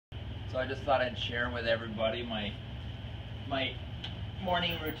So I just thought I'd share with everybody my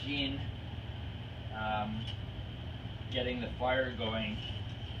morning routine, getting the fire going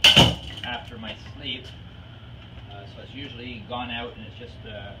after my sleep. So it's usually gone out and it's just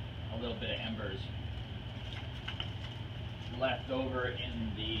a little bit of embers left over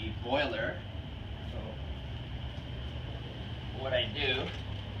in the boiler. So what I do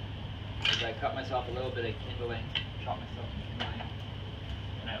is I cut myself a little bit of kindling, chop myself some kindling,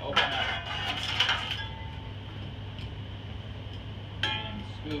 and I open up and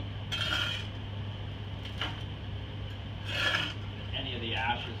scoop any of the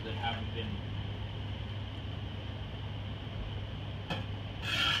ashes that haven't been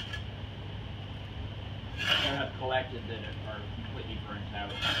collected, that are completely burnt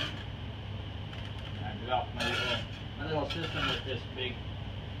out. And I developed my little system with this big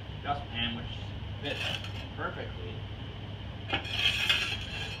dustpan, which fits perfectly. I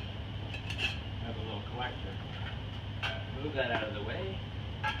have a little collector. Move that out of the way.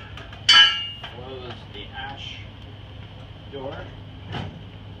 Close the ash door.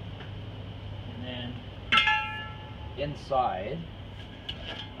 And then inside,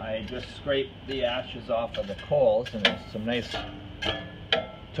 I just scrape the ashes off of the coals, and there's some nice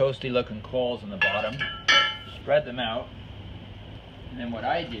toasty looking coals in the bottom. Spread them out, and then what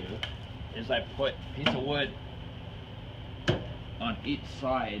I do is I put a piece of wood on each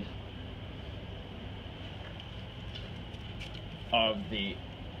side of the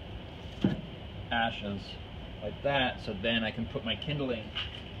ashes like that, so then I can put my kindling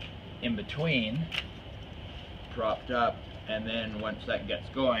in between, propped up, and then once that gets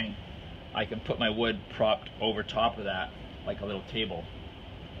going, I can put my wood propped over top of that like a little table.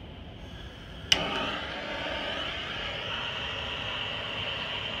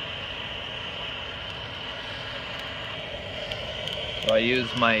 So I use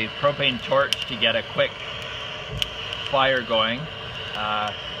my propane torch to get a quick fire going.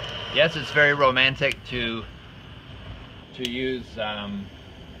 Yes, it's very romantic to use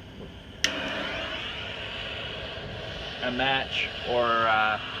a match or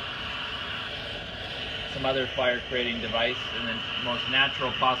some other fire creating device in the most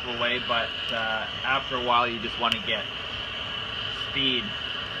natural possible way, but after a while you just want to get speed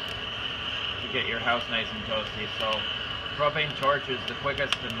to get your house nice and toasty. So propane torch is the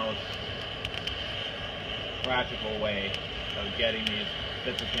quickest and most practical way of getting these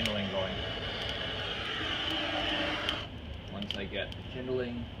bits of kindling going. Once I get the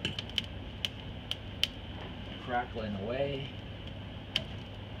kindling crackling away,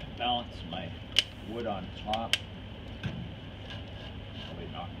 balance my wood on top. Probably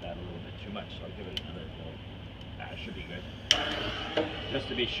knocked that a little bit too much, so I'll give it another go. That should be good, just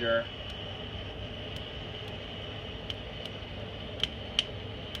to be sure.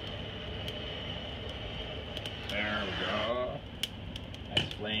 There we go.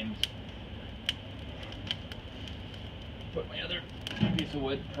 Nice flames. Put my other piece of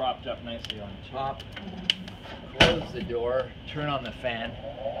wood propped up nicely on top. Close the door, turn on the fan,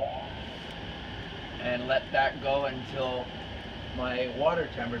 and let that go until my water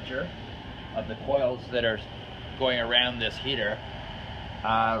temperature of the coils that are going around this heater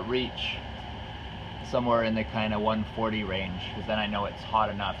reach somewhere in the kind of 140 range, because then I know it's hot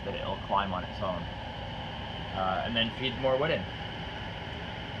enough that it'll climb on its own. And then feed more wood in.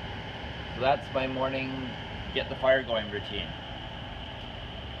 So that's my morning get the fire going routine.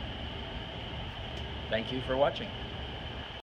 Thank you for watching.